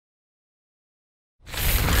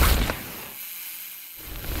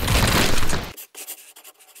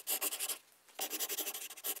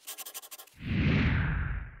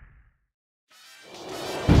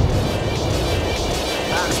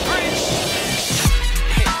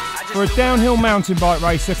For a downhill mountain bike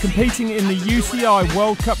racer, competing in the UCI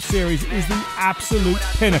World Cup Series is the absolute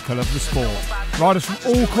pinnacle of the sport. Riders from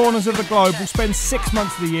all corners of the globe will spend 6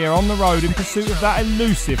 months of the year on the road in pursuit of that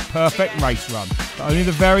elusive perfect race run. But only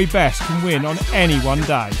the very best can win on any one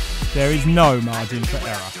day. There is no margin for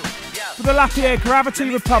error. For the Lapierre Gravity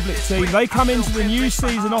Republic team, they come into the new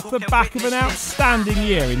season off the back of an outstanding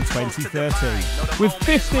year in 2013. With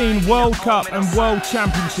 15 World Cup and World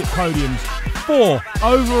Championship podiums, 4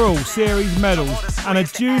 overall series medals and a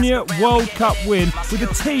Junior World Cup win, with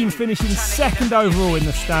the team finishing 2nd overall in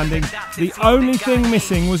the standings. The only thing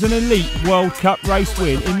missing was an elite World Cup race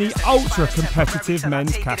win in the ultra-competitive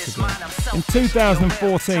men's category. In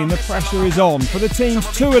 2014, the pressure is on for the team's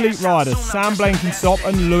 2 elite riders, Sam Blenkinsop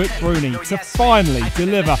and Loic Bruni, to finally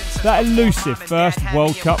deliver that elusive first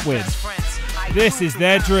World Cup win. This is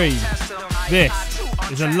their dream. This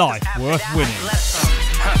is a life worth winning.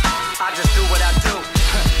 I just do what I do.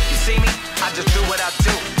 You see me? I just do what I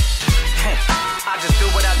do. I just do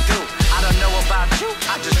what I do. I don't know about you.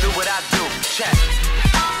 I just do what I do. Check.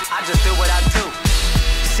 I just do what I do.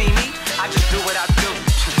 See me? I just do what I do.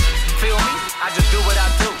 Feel me? I just do what I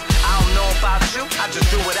do. I don't know about you. I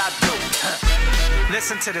just do what I do.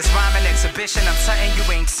 Listen to this rhyming exhibition. I'm something you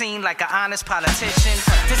ain't seen, like an honest politician.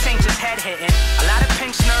 This ain't just head hitting. A lot of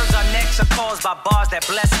pinched nerves on necks are caused by bars that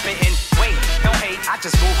bless spitting. Wait, don't hate, I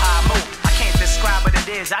just move how I move. I can't describe what it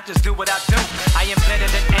is, I just do what I do. I am better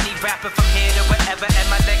than any rapper from here to wherever, and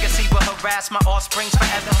my legacy will harass my offsprings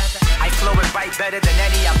forever. I flow and write better than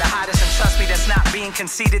any, I'm the hottest, and trust me, that's not being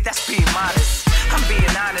conceited, that's being modest. I'm being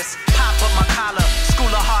honest, pop up my collar, school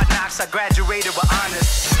of hard knocks, I graduated with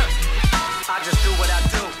honors. I just do what I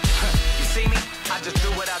do. You see me? I just do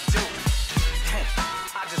what I do.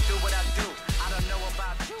 I just do what I do. I don't know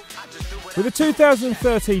about you. I just do what I do. With the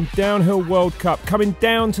 2013 Downhill World Cup coming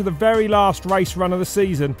down to the very last race run of the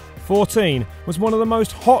season, 14 was one of the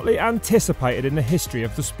most hotly anticipated in the history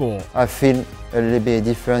of the sport. I feel a little bit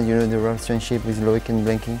different, you know, the relationship with Loic and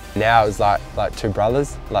Blenky. Now it's like 2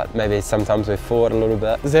 brothers, like maybe sometimes we fought a little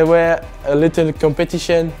bit. There were a little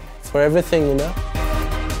competition for everything, you know.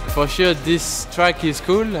 For sure this track is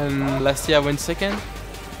cool, and last year I went 2nd.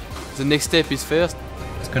 The next step is 1st.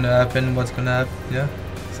 It's gonna happen, what's gonna happen, yeah.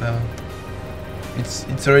 So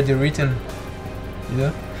it's already written, you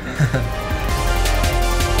know.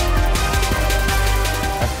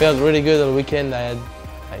 I felt really good all weekend. I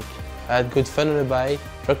had good fun on the bike.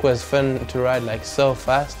 The track was fun to ride, like so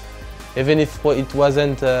fast. Even if it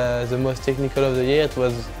wasn't the most technical of the year, it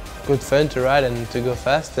was good fun to ride and to go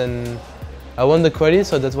fast. And I won the quali,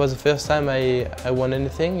 so that was the first time I won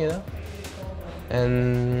anything, you know.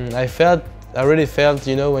 And I really felt,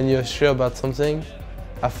 you know, when you're sure about something,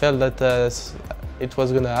 I felt that it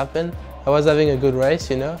was gonna happen. I was having a good race,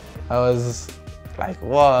 you know. I was like,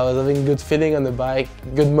 wow, I was having a good feeling on the bike,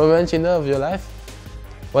 good moment, you know, of your life.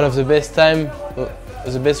 One of the best time,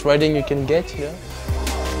 the best riding you can get, you know.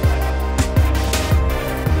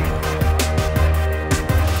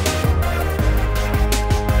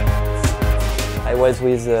 I was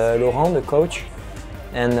with Laurent, the coach,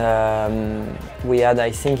 and we had,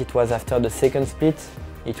 I think it was after the 2nd split,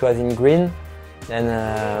 it was in green, and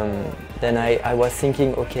then I was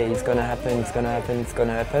thinking, okay, it's gonna happen, it's gonna happen, it's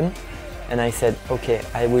gonna happen, and I said, okay,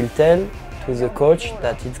 I will tell to the coach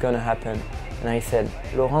that it's gonna happen, and I said,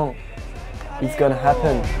 Laurent, it's gonna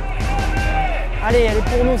happen. Allez, elle est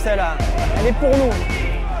pour nous celle-là, elle est pour nous.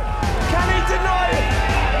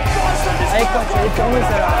 Allez coach, elle est pour nous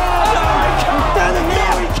celle-là.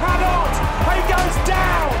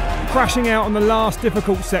 Crashing out on the last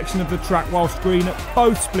difficult section of the track whilst green at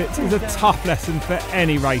both splits is a tough lesson for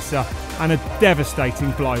any racer and a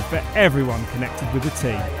devastating blow for everyone connected with the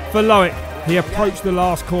team. For Loic, he approached the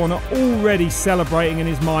last corner already celebrating in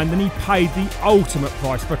his mind, and he paid the ultimate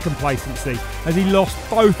price for complacency as he lost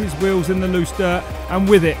both his wheels in the loose dirt, and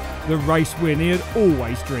with it, the race win he had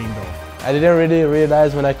always dreamed of. I didn't really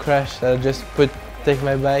realize when I crashed. I just take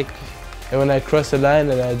my bike, and when I crossed the line,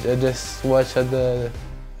 and I just watched at the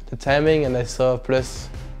timing, and I saw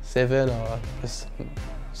 +7 or plus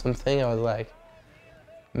something. I was like,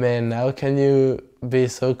 man, how can you be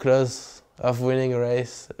so close of winning a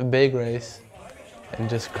race, a big race, and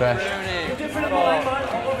just crash?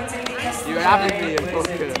 You were having me in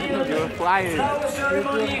focus. You were flying.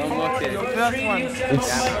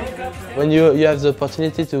 It's when you have the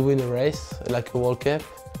opportunity to win a race, like a World Cup,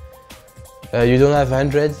 you don't have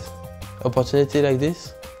 100 opportunity like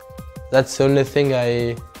this. That's the only thing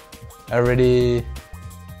I really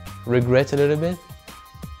regret a little bit,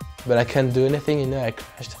 but I can't do anything, you know, I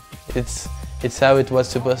crashed. It's how it was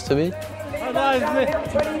supposed to be.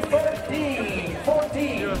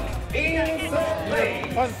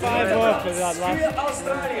 Front 5 off for that last.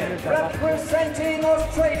 Representing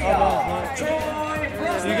Australia,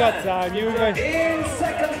 You got time, you were going. in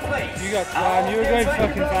second place. You got time, you were going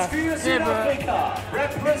fucking fast.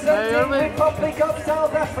 Representing Republic of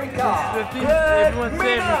South Africa. The thing everyone says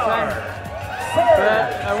every time.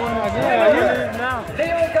 But I want to lose now.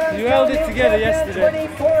 You held it together yesterday.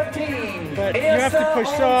 2014. But you have to push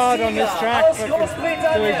so hard on this track. There was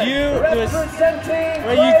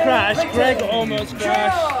where you crashed, Greg almost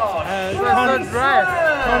crashed. Con and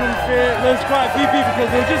Fear, there was quite a few people because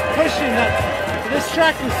they were just pushing that. This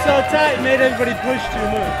track was so tight, it made everybody push too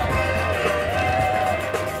much.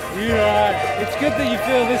 You're right. It's good that you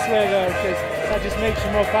feel this way though, because that just makes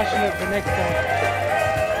you more passionate for next time.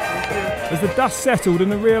 As the dust settled and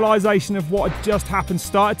the realisation of what had just happened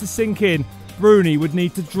started to sink in, Bruni would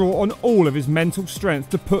need to draw on all of his mental strength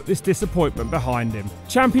to put this disappointment behind him.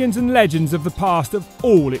 Champions and legends of the past have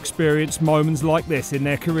all experienced moments like this in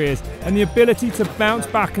their careers, and the ability to bounce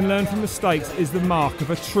back and learn from mistakes is the mark of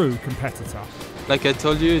a true competitor. Like I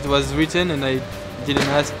told you, it was written and I didn't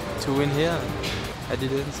ask to win here. I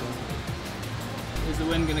didn't, so. Is the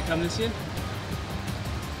win going to come this year?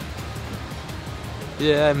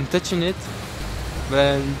 Yeah, I'm touching it, but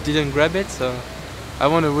I didn't grab it, so I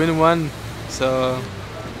want to win one. So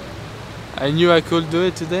I knew I could do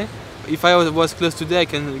it today. If I was close today, I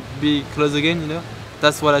can be close again, you know.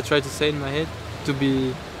 That's what I try to say in my head, to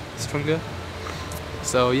be stronger.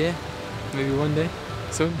 So yeah, maybe one day,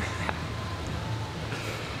 soon.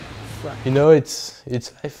 You know, it's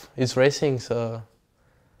life, it's racing, so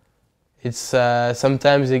it's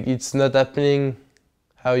sometimes it's not happening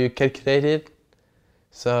how you calculate it.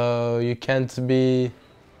 So you can't be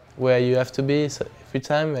where you have to be. So every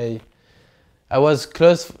time I was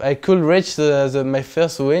close, I could reach my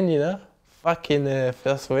first win, you know, fucking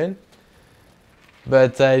first win.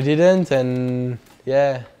 But I didn't, and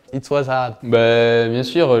yeah, it was hard. Bah, bien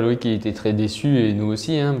sûr, Loic il était très déçu et nous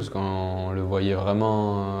aussi, hein, parce qu'on le voyait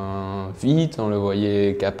vraiment vite, on le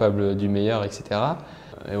voyait capable du meilleur, etc.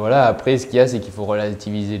 Et voilà, après ce qu'il y a, c'est qu'il faut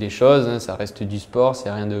relativiser les choses, hein, ça reste du sport,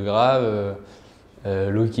 c'est rien de grave.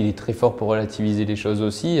 Loic il est très fort pour relativiser les choses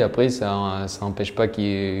aussi. Après ça n'empêche pas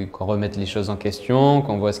qu'on remette les choses en question,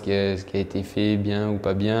 qu'on voit ce qui a été fait bien ou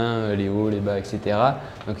pas bien, les hauts, les bas, etc.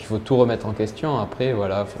 Donc il faut tout remettre en question. Après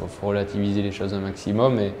voilà, faut relativiser les choses un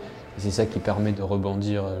maximum et c'est ça qui permet de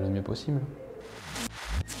rebondir le mieux possible.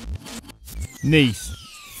 Nice,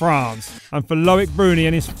 France, and for Loic Bruni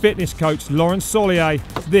and his fitness coach Laurent Solier,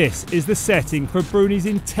 this is the setting for Bruni's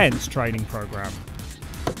intense training programme.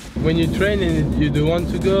 When you train and you don't want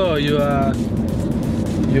to go, or you are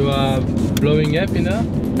blowing up, you know,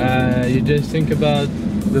 you just think about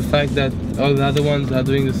the fact that all the other ones are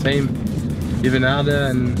doing the same, even harder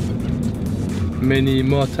and many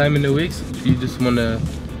more time in the weeks. You just want to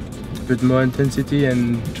put more intensity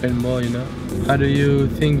and train more, you know. How do you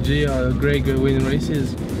think G or Greg win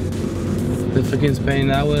races? They're fucking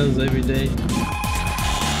spending hours every day.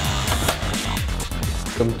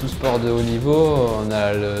 Comme tout sport de haut niveau, on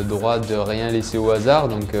a le droit de rien laisser au hasard,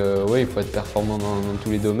 donc oui, il faut être performant dans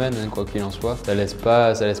tous les domaines, hein, quoi qu'il en soit. Ça laisse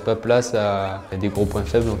pas place à des gros points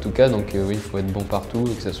faibles en tout cas, donc oui, il faut être bon partout,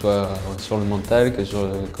 que ce soit sur le mental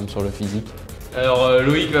comme sur le physique. Alors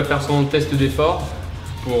Loic va faire son test d'effort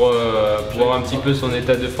pour voir un petit peu son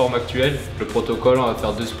état de forme actuel. Le protocole, on va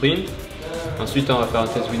faire 2 sprints. Ensuite, on va faire un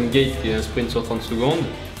test Wingate qui est un sprint sur 30 secondes.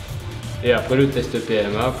 Et après le test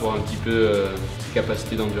PMA pour un petit peu ses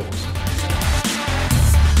capacités d'endurance.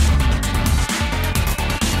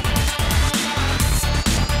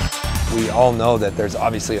 We all know that there's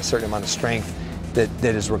obviously a certain amount of strength that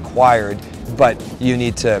is required, but you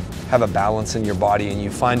need to have a balance in your body and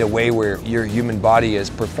you find a way where your human body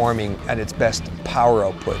is performing at its best power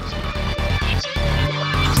output.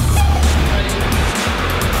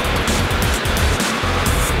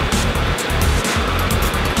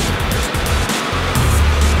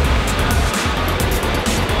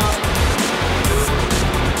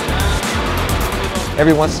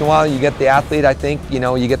 Every once in a while you get the athlete, I think, you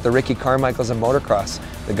know, you get the Ricky Carmichaels of motocross,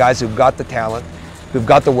 the guys who've got the talent, who've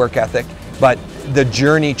got the work ethic, but the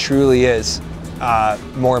journey truly is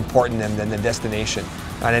more important than the destination.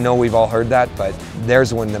 And I know we've all heard that, but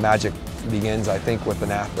there's when the magic begins, I think, with an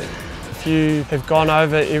athlete. If you have gone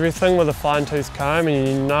over everything with a fine-tooth comb and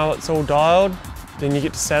you know it's all dialed, then you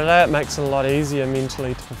get to Saturday, it makes it a lot easier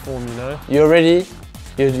mentally to perform, you know. You're ready,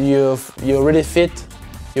 you're really fit,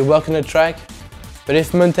 you're working the track. But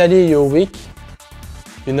if mentally you're weak,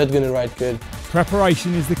 you're not going to ride good.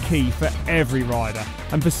 Preparation is the key for every rider,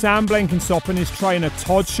 and for Sam Blenkinsop and his trainer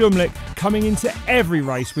Todd Shumlick, coming into every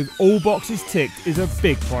race with all boxes ticked is a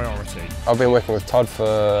big priority. I've been working with Todd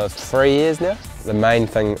for 3 years now. The main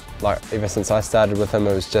thing, like ever since I started with him,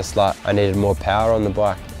 it was just like I needed more power on the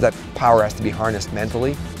bike. That power has to be harnessed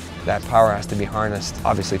mentally. That power has to be harnessed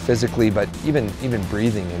obviously physically, but even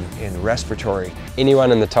breathing and respiratory.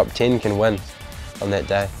 Anyone in the top 10 can win on that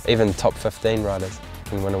day. Even top 15 riders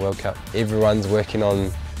can win a World Cup. Everyone's working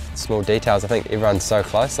on small details. I think everyone's so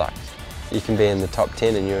close. Like you can be in the top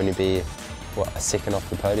 10 and you only be what, a second off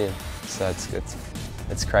the podium. So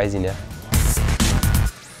it's crazy now.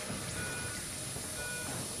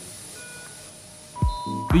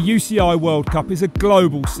 The UCI World Cup is a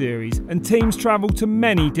global series and teams travel to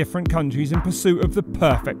many different countries in pursuit of the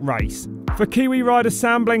perfect race. For Kiwi rider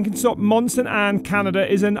Sam Blenkinsop, Mont St Anne, Canada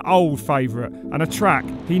is an old favourite and a track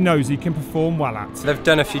he knows he can perform well at. They've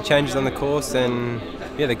done a few changes on the course and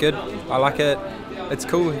yeah, they're good. I like it. It's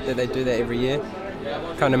cool that they do that every year.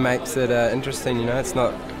 Kind of makes it interesting, you know. It's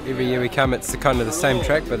not every year we come, it's kind of the same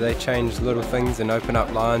track, but they change little things and open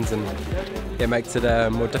up lines, and it makes it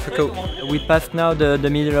more difficult. We passed now the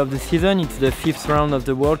middle of the season. It's the 5th round of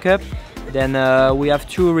the World Cup. Then we have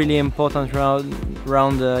 2 really important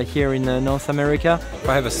rounds here in North America. If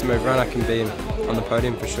I have a smooth run, I can be on the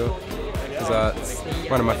podium for sure, because it's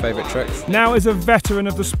one of my favourite tricks. Now as a veteran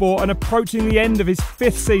of the sport and approaching the end of his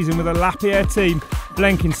 5th season with a Lapierre team,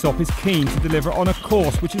 Blenkinsop is keen to deliver on a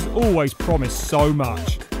course which has always promised so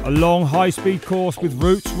much. A long high-speed course with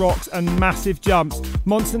roots, rocks and massive jumps,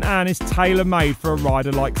 Mont St Anne is tailor-made for a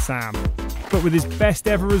rider like Sam. But with his best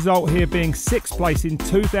ever result here being 6th place in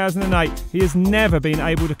 2008, he has never been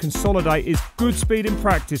able to consolidate his good speed in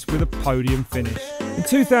practice with a podium finish. In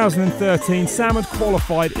 2013, Sam had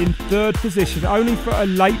qualified in 3rd position only for a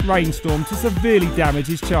late rainstorm to severely damage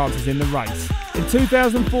his chances in the race. In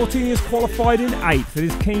 2014, he has qualified in 8th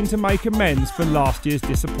and is keen to make amends for last year's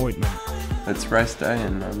disappointment. It's race day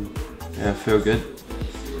and yeah, I feel good.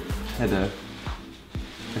 Had a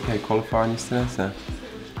okay qualifying yesterday, so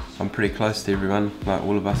I'm pretty close to everyone. Like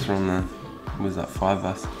all of us are on the, it was like 5 of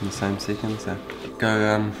us in the same second, so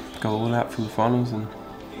go all out for the finals and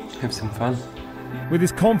have some fun. With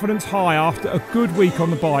his confidence high after a good week on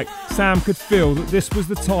the bike, Sam could feel that this was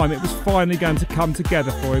the time it was finally going to come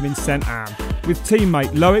together for him in St Anne. With teammate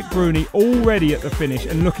Loic Bruni already at the finish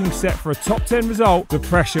and looking set for a top 10 result, the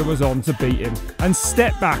pressure was on to beat him and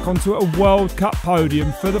step back onto a World Cup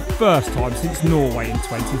podium for the first time since Norway in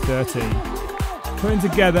 2013. Putting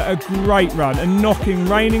together a great run and knocking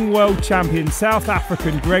reigning world champion South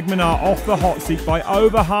African Greg Minnaar off the hot seat by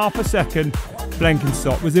over half a second,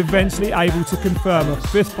 Blenkinsop was eventually able to confirm a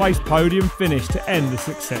 5th place podium finish to end the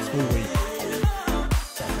successful week.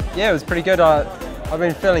 Yeah, it was pretty good. I've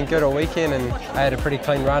been feeling good all weekend and I had a pretty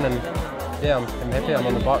clean run, and yeah, I'm happy I'm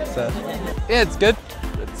on the box. So. Yeah, it's good.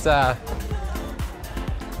 It's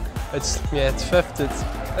 5th.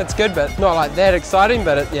 It's good, but not like that exciting.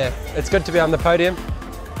 But it's good to be on the podium.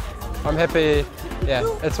 I'm happy. Yeah,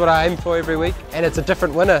 it's what I aim for every week, and it's a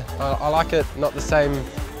different winner. I like it. Not the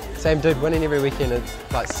same dude winning every weekend. It's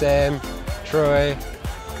like Sam, Troy,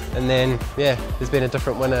 and then yeah, there's been a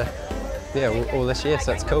different winner. Yeah, all this year,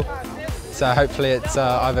 so it's cool. So hopefully it's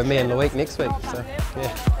either me and Loic next week. So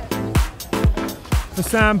yeah. For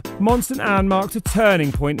Sam, Mont St Anne marked a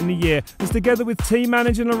turning point in the year as, together with team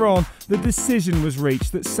manager Laurent, the decision was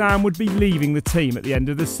reached that Sam would be leaving the team at the end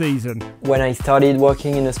of the season. When I started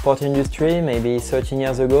working in the sport industry, maybe 13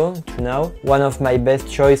 years ago to now, one of my best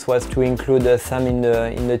choices was to include Sam in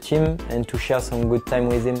the team and to share some good time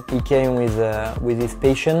with him. He came with his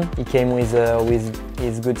passion, he came with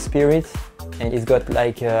his good spirit, and he's got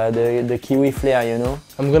like the Kiwi flair, you know.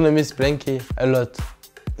 I'm gonna miss Blenky a lot.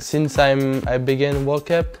 Since I began World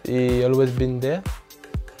Cup, he always been there,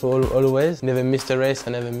 always. Never missed a race,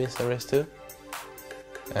 I never missed a race too.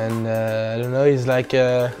 And I don't know, he's like,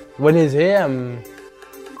 when he's here, I'm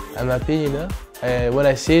happy, you know. When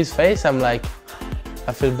I see his face, I'm like,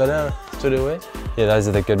 I feel better straight away. Yeah, those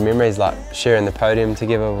are the good memories, like sharing the podium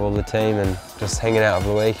together with all the team and just hanging out with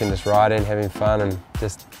Loic and just riding, having fun and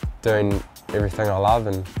just doing everything I love,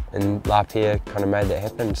 and Lapierre kind of made that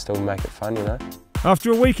happen, still make it fun, you know.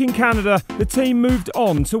 After a week in Canada, the team moved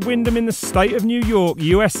on to Wyndham in the state of New York,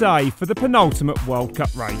 USA for the penultimate World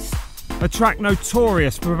Cup race. A track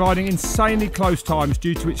notorious for providing insanely close times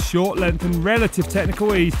due to its short length and relative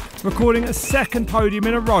technical ease, recording a 2nd podium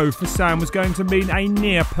in a row for Sam was going to mean a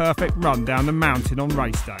near perfect run down the mountain on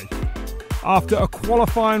race day. After a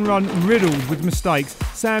qualifying run riddled with mistakes,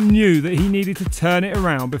 Sam knew that he needed to turn it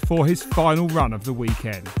around before his final run of the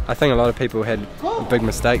weekend. I think a lot of people had big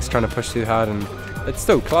mistakes trying to push too hard, and it's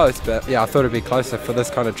still close, but yeah, I thought it'd be closer for this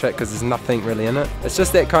kind of track because there's nothing really in it. It's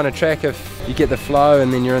just that kind of track if you get the flow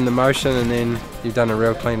and then you're in the motion and then you've done a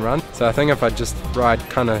real clean run. So I think if I just ride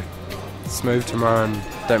kind of smooth tomorrow and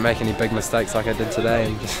don't make any big mistakes like I did today,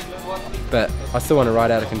 and but I still want to ride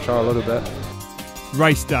out of control a little bit.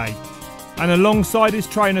 Race day. And alongside his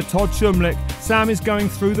trainer Todd Shumlick, Sam is going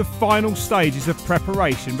through the final stages of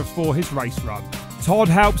preparation before his race run. Todd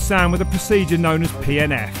helps Sam with a procedure known as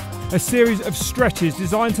PNF, a series of stretches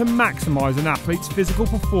designed to maximise an athlete's physical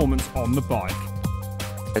performance on the bike.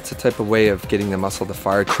 It's a type of way of getting the muscle to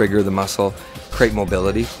fire, trigger the muscle, create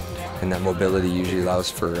mobility, and that mobility usually allows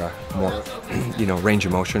for more, range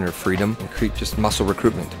of motion or freedom, and create just muscle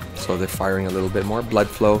recruitment. So they're firing a little bit more, blood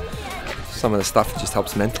flow. Some of the stuff just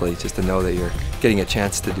helps mentally, just to know that you're getting a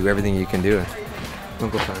chance to do everything you can do. Don't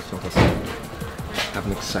go fast, don't go slow. Have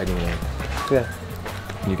an exciting run. Yeah.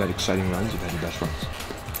 When you got exciting runs, you've had your best runs.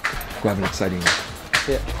 Go have an exciting run.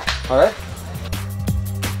 Yeah. All right.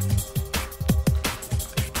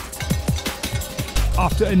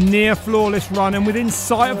 After a near flawless run and within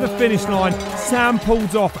sight of the finish line, Sam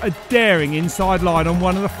pulls off a daring inside line on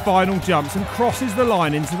one of the final jumps and crosses the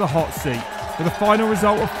line into the hot seat, with a final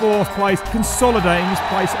result of 4th place, consolidating his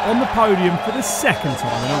place on the podium for the 2nd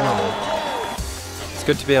time in a row. It's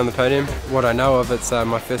good to be on the podium. What I know of, it's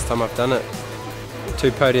my first time I've done it.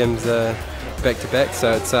 2 podiums back to back,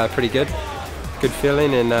 so it's pretty good. Good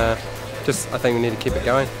feeling, and I think we need to keep it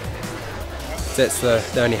going. That's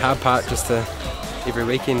the only hard part, just to every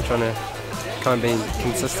weekend trying to kind of be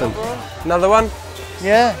consistent. Another one?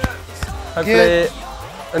 Yeah. Hopefully Good.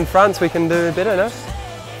 In France we can do better, no?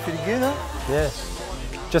 Pretty good, huh? Yeah.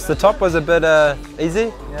 Just the top was a bit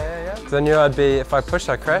easy. Yeah. Because I knew I'd be, if I pushed,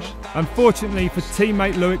 I'd crash. Unfortunately for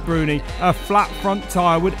teammate Loic Bruni, a flat front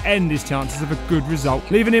tyre would end his chances of a good result,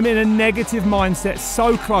 leaving him in a negative mindset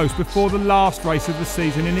so close before the last race of the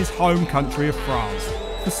season in his home country of France.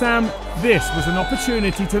 For Sam, this was an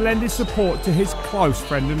opportunity to lend his support to his close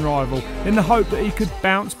friend and rival, in the hope that he could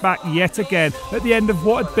bounce back yet again at the end of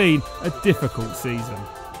what had been a difficult season.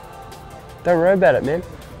 Don't worry about it, man.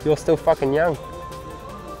 You're still fucking young.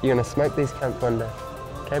 You're gonna smoke these cunts one day.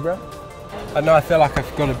 Okay, bro? I know, I feel like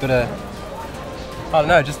I've got a bit of, I don't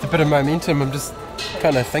know, just a bit of momentum. I'm just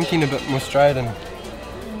kind of thinking a bit more straight, and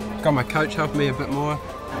got my coach helping me a bit more.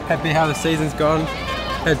 Happy how the season's gone.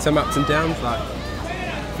 Had some ups and downs, like,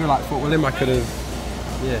 I feel like Fort William I could have,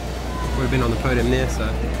 would have been on the podium there, so,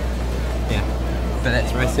 yeah. But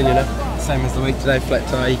that's racing, you know. Same as the week today, flat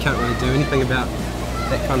tyre, you can't really do anything about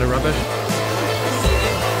that kind of rubbish.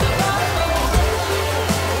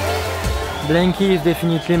 Blenky is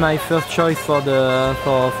definitely my first choice for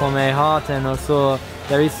my heart, and also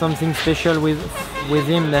there is something special with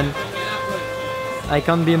him. Then I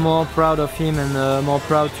can't be more proud of him and more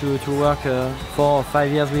proud to work 4 or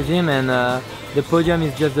 5 years with him. And the podium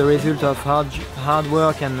is just the result of hard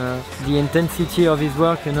work and the intensity of his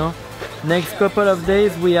work, you know. Next couple of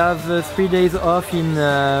days we have 3 days off in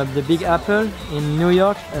the Big Apple in New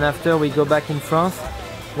York, and after we go back in France,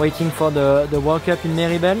 waiting for the World Cup in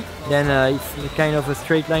Maribel. Then it's kind of a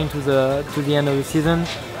straight line to the end of the season,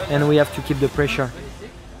 and we have to keep the pressure.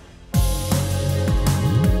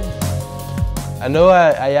 I know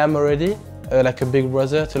I am already like a big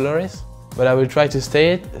brother to Loris, but I will try to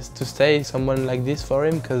stay someone like this for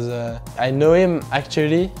him, because I know him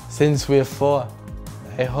actually since we're 4.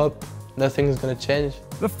 I hope nothing's gonna change.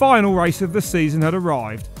 The final race of the season had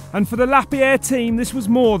arrived, and for the Lapierre team this was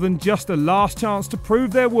more than just a last chance to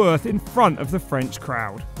prove their worth in front of the French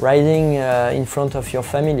crowd. Riding in front of your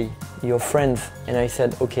family, your friends, and I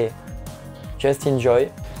said, okay, just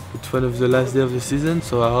enjoy. It's one of the last days of the season,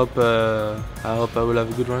 so I hope I will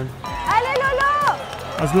have a good run.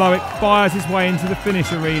 As Loic fires his way into the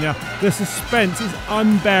finish arena, the suspense is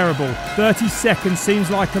unbearable. 30 seconds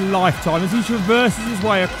seems like a lifetime as he traverses his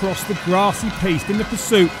way across the grassy piste in the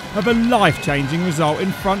pursuit of a life-changing result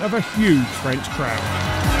in front of a huge French crowd.